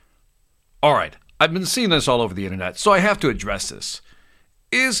All right, I've been seeing this all over the internet, so I have to address this.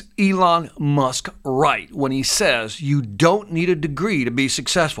 Is Elon Musk right when he says you don't need a degree to be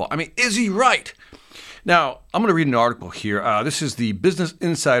successful? I mean, is he right? Now, I'm going to read an article here. This is the Business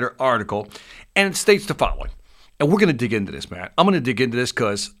Insider article, and it states the following. And we're going to dig into this, man. I'm going to dig into this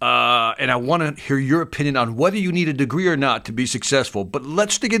because, and I want to hear your opinion on whether you need a degree or not to be successful. But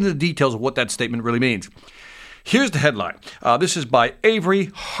let's dig into the details of what that statement really means. Here's the headline. This is by Avery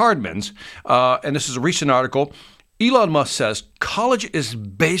Hardmans, and this is a recent article. Elon Musk says college is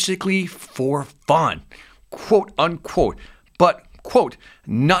basically for fun, quote unquote, but, quote,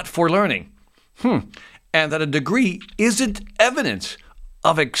 not for learning. And that a degree isn't evidence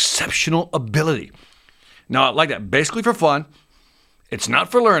of exceptional ability. Now, I like that. Basically for fun, it's not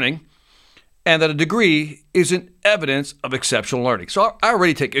for learning, and that a degree isn't evidence of exceptional learning. So I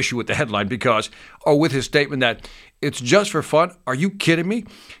already take issue with the headline or with his statement that it's just for fun. Are you kidding me?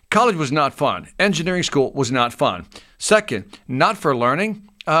 College was not fun. Engineering school was not fun. Second, not for learning.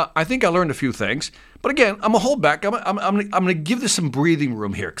 I think I learned a few things. But again, I'm going to hold back. I'm going to give this some breathing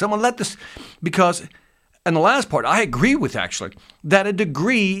room here because I'm going to let this, because, and the last part, I agree with actually, that a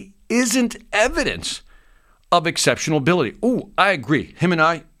degree isn't evidence of exceptional ability. Oh, I agree.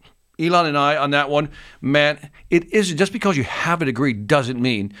 Elon and I on that one, man, it isn't just because you have a degree doesn't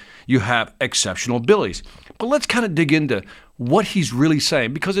mean you have exceptional abilities. But let's kind of dig into what he's really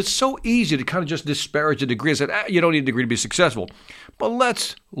saying, because it's so easy to kind of just disparage a degree and say, you don't need a degree to be successful. But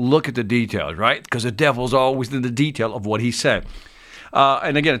let's look at the details, right? Because the devil's always in the detail of what he said.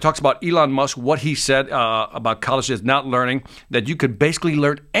 And again, it talks about Elon Musk, what he said about college is not learning, that you could basically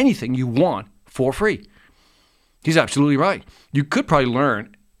learn anything you want for free. He's absolutely right. You could probably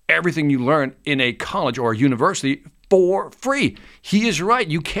learn everything you learn in a college or a university for free. He is right.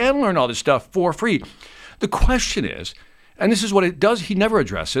 You can learn all this stuff for free. The question is, and this is what it does, he never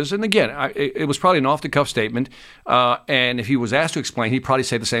addresses, and again, it was probably an off-the-cuff statement, and if he was asked to explain, he'd probably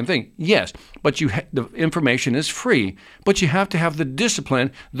say the same thing. Yes, but the information is free, but you have to have the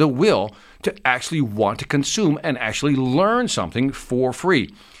discipline, the will, to actually want to consume and actually learn something for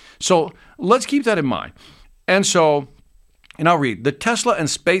free. So let's keep that in mind. And I'll read. The Tesla and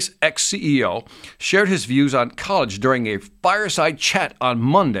SpaceX CEO shared his views on college during a fireside chat on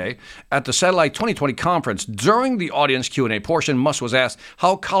Monday at the Satellite 2020 conference. During the audience Q&A portion, Musk was asked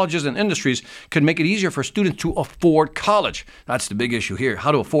how colleges and industries could make it easier for students to afford college. That's the big issue here,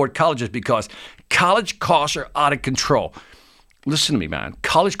 how to afford colleges, because college costs are out of control. Listen to me, man.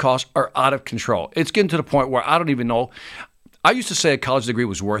 College costs are out of control. It's getting to the point where I don't even know. I used to say a college degree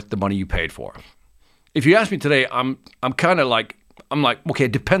was worth the money you paid for. If you ask me today, I'm like, okay,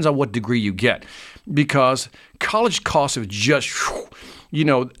 it depends on what degree you get, because college costs have just,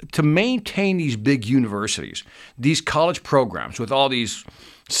 to maintain these big universities, these college programs with all these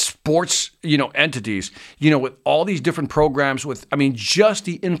sports, entities, with all these different programs just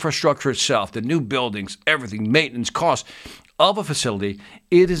the infrastructure itself, the new buildings, everything, maintenance costs of a facility,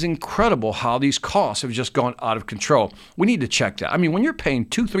 it is incredible how these costs have just gone out of control. We need to check that. I mean, when you're paying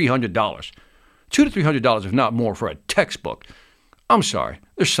 $200-300, $200 to $300, if not more, for a textbook, I'm sorry,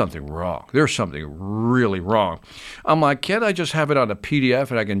 there's something wrong. There's something really wrong. I'm like, can't I just have it on a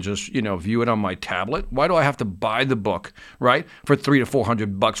PDF and I can just, view it on my tablet? Why do I have to buy the book, right, for $300 to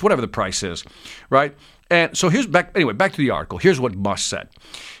 $400, whatever the price is, right? And so back to the article. Here's what Musk said.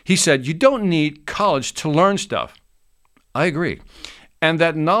 He said, you don't need college to learn stuff. I agree. And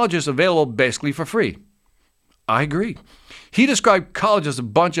that knowledge is available basically for free. I agree. He described college as a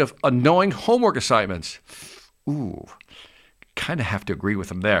bunch of annoying homework assignments. Ooh, kind of have to agree with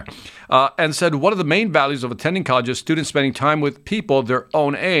him there. And said one of the main values of attending college is students spending time with people their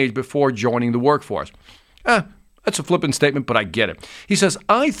own age before joining the workforce. That's a flippant statement, but I get it. He says,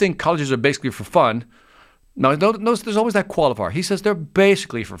 I think colleges are basically for fun. Now, notice there's always that qualifier. He says they're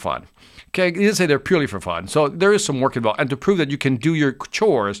basically for fun. Okay, he didn't say they're purely for fun. So there is some work involved, and to prove that you can do your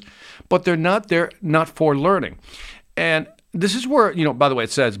chores, but they're not for learning. And this is where, by the way,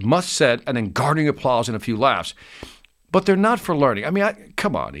 it says, Musk said, and then garnering applause and a few laughs. But they're not for learning. I mean,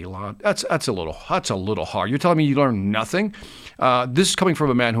 come on, Elon. That's a little hard. You're telling me you learn nothing? This is coming from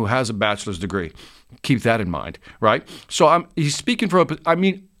a man who has a bachelor's degree. Keep that in mind, right? So he's speaking from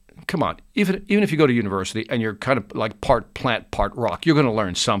come on. Even if you go to university and you're kind of like part plant, part rock, you're going to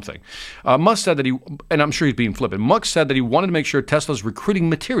learn something. Musk said that and I'm sure he's being flippant, Musk said that he wanted to make sure Tesla's recruiting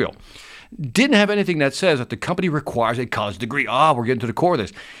material didn't have anything that says that the company requires a college degree. We're getting to the core of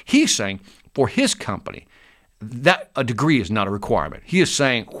this. He's saying for his company, that a degree is not a requirement. He is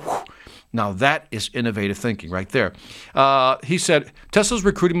saying, now that is innovative thinking right there. He said Tesla's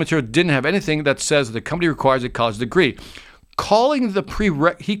recruiting material didn't have anything that says that the company requires a college degree.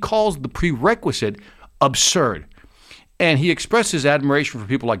 he calls the prerequisite absurd. And he expressed his admiration for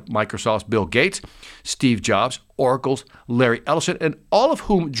people like Microsoft's Bill Gates, Steve Jobs, Oracle's Larry Ellison, and all of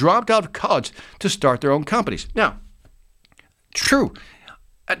whom dropped out of college to start their own companies. Now, true.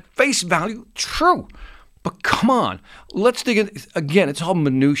 At face value, true. But come on, let's dig in. Again, it's all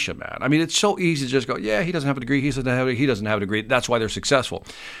minutia, man. I mean, it's so easy to just go, yeah, he doesn't have a degree, he doesn't have a degree. That's why they're successful.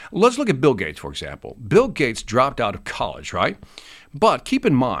 Let's look at Bill Gates, for example. Bill Gates dropped out of college, right? But keep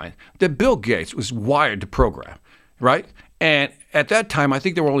in mind that Bill Gates was wired to program, right? And at that time, I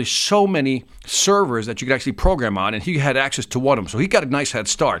think there were only so many servers that you could actually program on, and he had access to one of them. So he got a nice head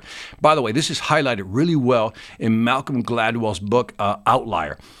start. By the way, this is highlighted really well in Malcolm Gladwell's book,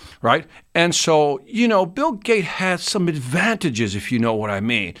 Outlier, right? And so, Bill Gates had some advantages, if you know what I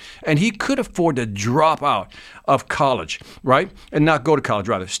mean. And he could afford to drop out of college, right? And not go to college,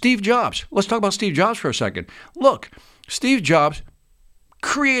 rather. Steve Jobs. Let's talk about Steve Jobs for a second. Look, Steve Jobs,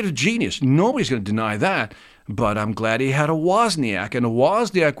 creative genius. Nobody's going to deny that. But I'm glad he had a Wozniak, and a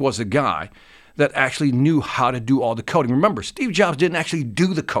Wozniak was a guy that actually knew how to do all the coding. Remember, Steve Jobs didn't actually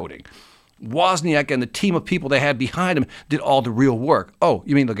do the coding. Wozniak and the team of people they had behind him did all the real work. Oh,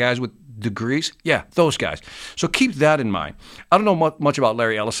 you mean the guys with degrees? Yeah, those guys. So keep that in mind. I don't know much about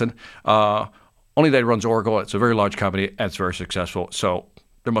Larry Ellison, only that he runs Oracle. It's a very large company, and it's very successful, so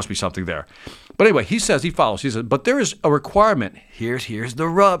there must be something there. But anyway, he says, but there is a requirement. Here's the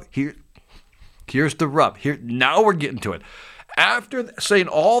rub. Here's the rub. Now we're getting to it. After saying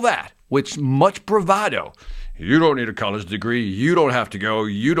all that, with much bravado, you don't need a college degree, you don't have to go,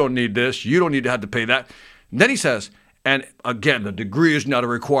 you don't need this, you don't need to have to pay that. Then he says, and again, the degree is not a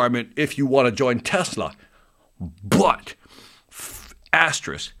requirement if you want to join Tesla, but,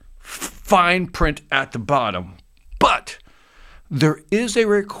 asterisk, fine print at the bottom, but there is a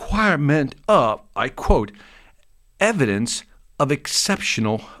requirement of, I quote, evidence of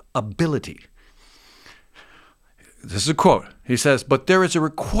exceptional ability. This is a quote. He says, but there is a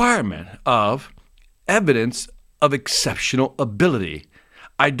requirement of evidence of exceptional ability.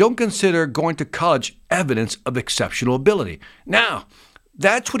 I don't consider going to college evidence of exceptional ability. Now,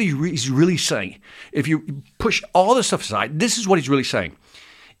 that's what he's really saying. If you push all this stuff aside, this is what he's really saying.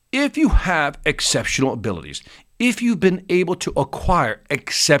 If you have exceptional abilities, if you've been able to acquire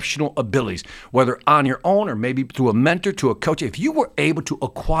exceptional abilities, whether on your own or maybe through a mentor, to a coach, if you were able to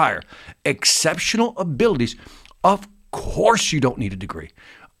acquire exceptional abilities, of course you don't need a degree.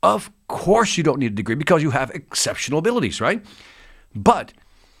 Of course you don't need a degree because you have exceptional abilities, right? But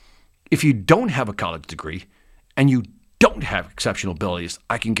if you don't have a college degree and you don't have exceptional abilities,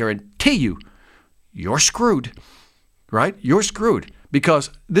 I can guarantee you're screwed, right? You're screwed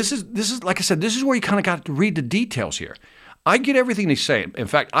because this is like I said, this is where you kind of got to read the details here. I get everything he's saying. In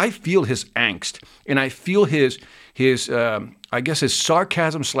fact, I feel his angst and I feel his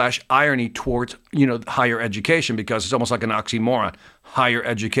sarcasm / irony towards, higher education, because it's almost like an oxymoron. Higher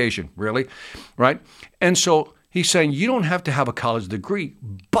education, really? Right? And so he's saying you don't have to have a college degree,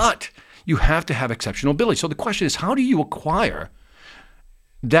 but you have to have exceptional ability. So the question is, how do you acquire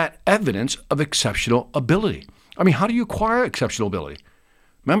that evidence of exceptional ability? I mean, how do you acquire exceptional ability?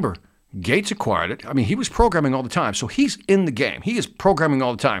 Remember, Gates acquired it. I mean, he was programming all the time, so he's in the game. He is programming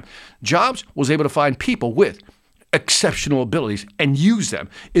all the time. Jobs was able to find people with exceptional abilities and use them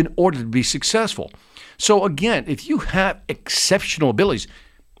in order to be successful. So again, if you have exceptional abilities,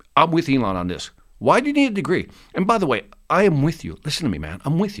 I'm with Elon on this. Why do you need a degree? And by the way, I am with you. Listen to me, man.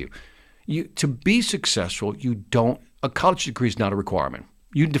 I'm with you. To be successful, a college degree is not a requirement.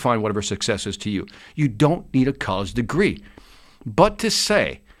 You define whatever success is to you. You don't need a college degree. But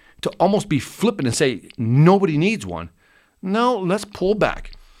to almost be flippant and say nobody needs one, no, let's pull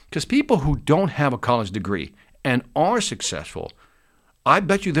back. Because people who don't have a college degree and are successful, I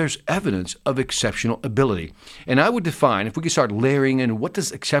bet you there's evidence of exceptional ability. And I would define, if we could start layering in, what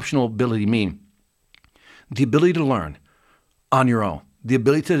does exceptional ability mean? The ability to learn on your own, the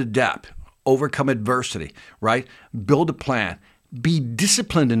ability to adapt, overcome adversity, right? Build a plan, be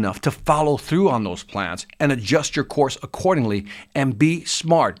disciplined enough to follow through on those plans and adjust your course accordingly, and be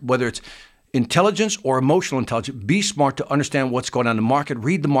smart, whether it's intelligence or emotional intelligence. Be smart to understand what's going on in the market,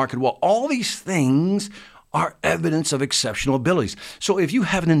 read the market well. All these things are evidence of exceptional abilities. So if you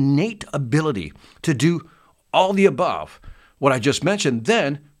have an innate ability to do all the above, what I just mentioned,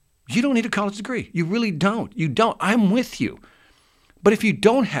 then you don't need a college degree. You really don't. You don't. I'm with you. But if you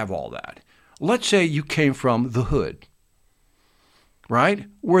don't have all that, let's say you came from the hood, right?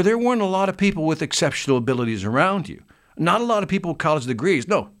 Where there weren't a lot of people with exceptional abilities around you. Not a lot of people with college degrees.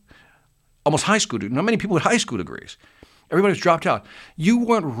 No, almost high school. Not many people with high school degrees. Everybody's dropped out. You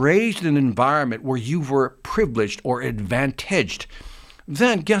weren't raised in an environment where you were privileged or advantaged.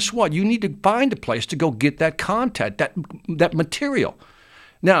 Then guess what? You need to find a place to go get that content, that material.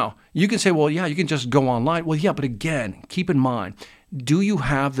 Now, you can say, well, yeah, you can just go online. Well, yeah, but again, keep in mind, do you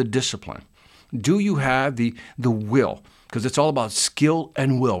have the discipline? Do you have the will? Because it's all about skill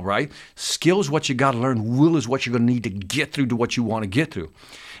and will, right? Skill is what you got to learn. Will is what you're going to need to get through to what you want to get through.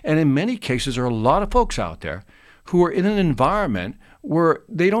 And in many cases, there are a lot of folks out there who are in an environment where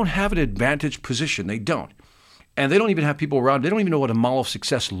they don't have an advantaged position. They don't. And they don't even have people around. They don't even know what a model of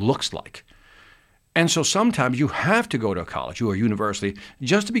success looks like. And so sometimes you have to go to a college or a university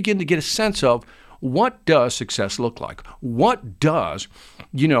just to begin to get a sense of what does success look like? What does,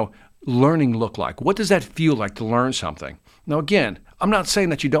 learning look like? What does that feel like to learn something? Now, again, I'm not saying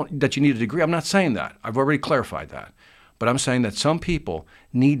that you need a degree. I'm not saying that. I've already clarified that. But I'm saying that some people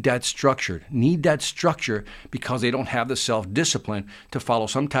need that structure because they don't have the self-discipline to follow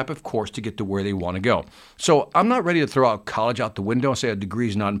some type of course to get to where they want to go. So I'm not ready to throw out college out the window and say a degree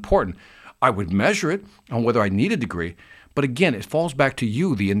is not important. I would measure it on whether I need a degree. But again, it falls back to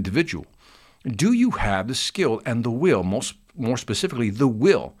you, the individual. Do you have the skill and the will, more specifically, the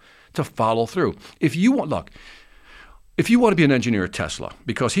will to follow through? If you want to be an engineer at Tesla,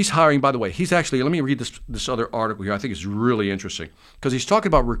 because he's hiring, by the way, let me read this other article here. I think it's really interesting because he's talking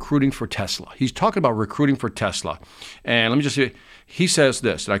about recruiting for Tesla. And let me just say, he says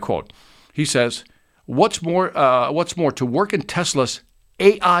this, and I quote, he says, what's more, to work in Tesla's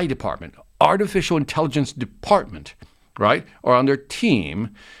AI department, artificial intelligence department, right, or on their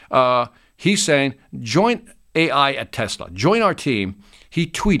team, he's saying, join AI at Tesla, join our team. He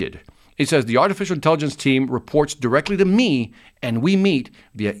tweeted, he says, the artificial intelligence team reports directly to me, and we meet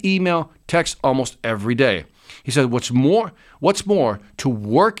via email, text almost every day. He said, what's more, to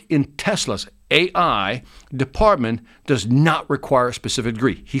work in Tesla's AI department does not require a specific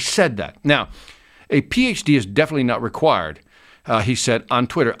degree. He said that. Now, a PhD is definitely not required. He said on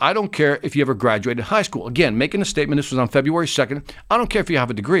Twitter, I don't care if you ever graduated high school. Again, making a statement, this was on February 2nd. I don't care if you have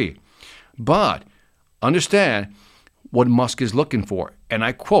a degree. But understand what Musk is looking for. And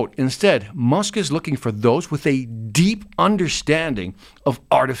I quote, instead, Musk is looking for those with a deep understanding of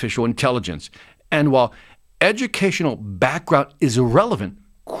artificial intelligence. And while educational background is irrelevant,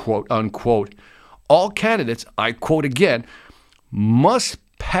 quote unquote, all candidates, I quote again, must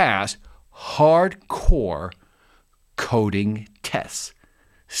pass hardcore coding tests,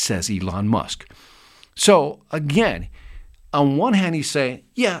 says Elon Musk. So again, on one hand, he's saying,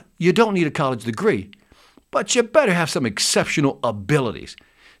 yeah, you don't need a college degree, but you better have some exceptional abilities.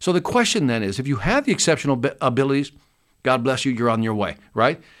 So the question then is, if you have the exceptional abilities, God bless you, you're on your way,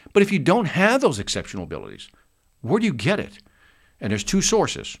 right? But if you don't have those exceptional abilities, where do you get it? And there's two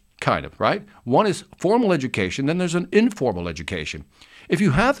sources, kind of, right? One is formal education, then there's an informal education. If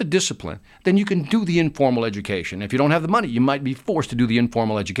you have the discipline, then you can do the informal education. If you don't have the money, you might be forced to do the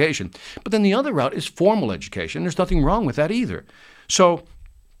informal education. But then the other route is formal education. There's nothing wrong with that either. So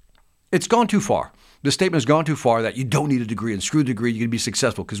it's gone too far. The statement has gone too far that you don't need a degree and screw the degree, you can be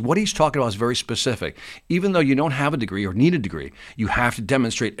successful. Because what he's talking about is very specific. Even though you don't have a degree or need a degree, you have to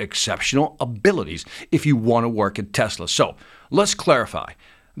demonstrate exceptional abilities if you want to work at Tesla. So let's clarify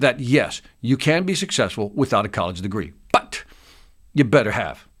that yes, you can be successful without a college degree, but you better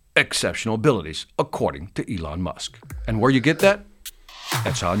have exceptional abilities, according to Elon Musk. And where you get that,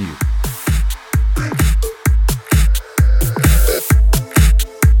 that's on you.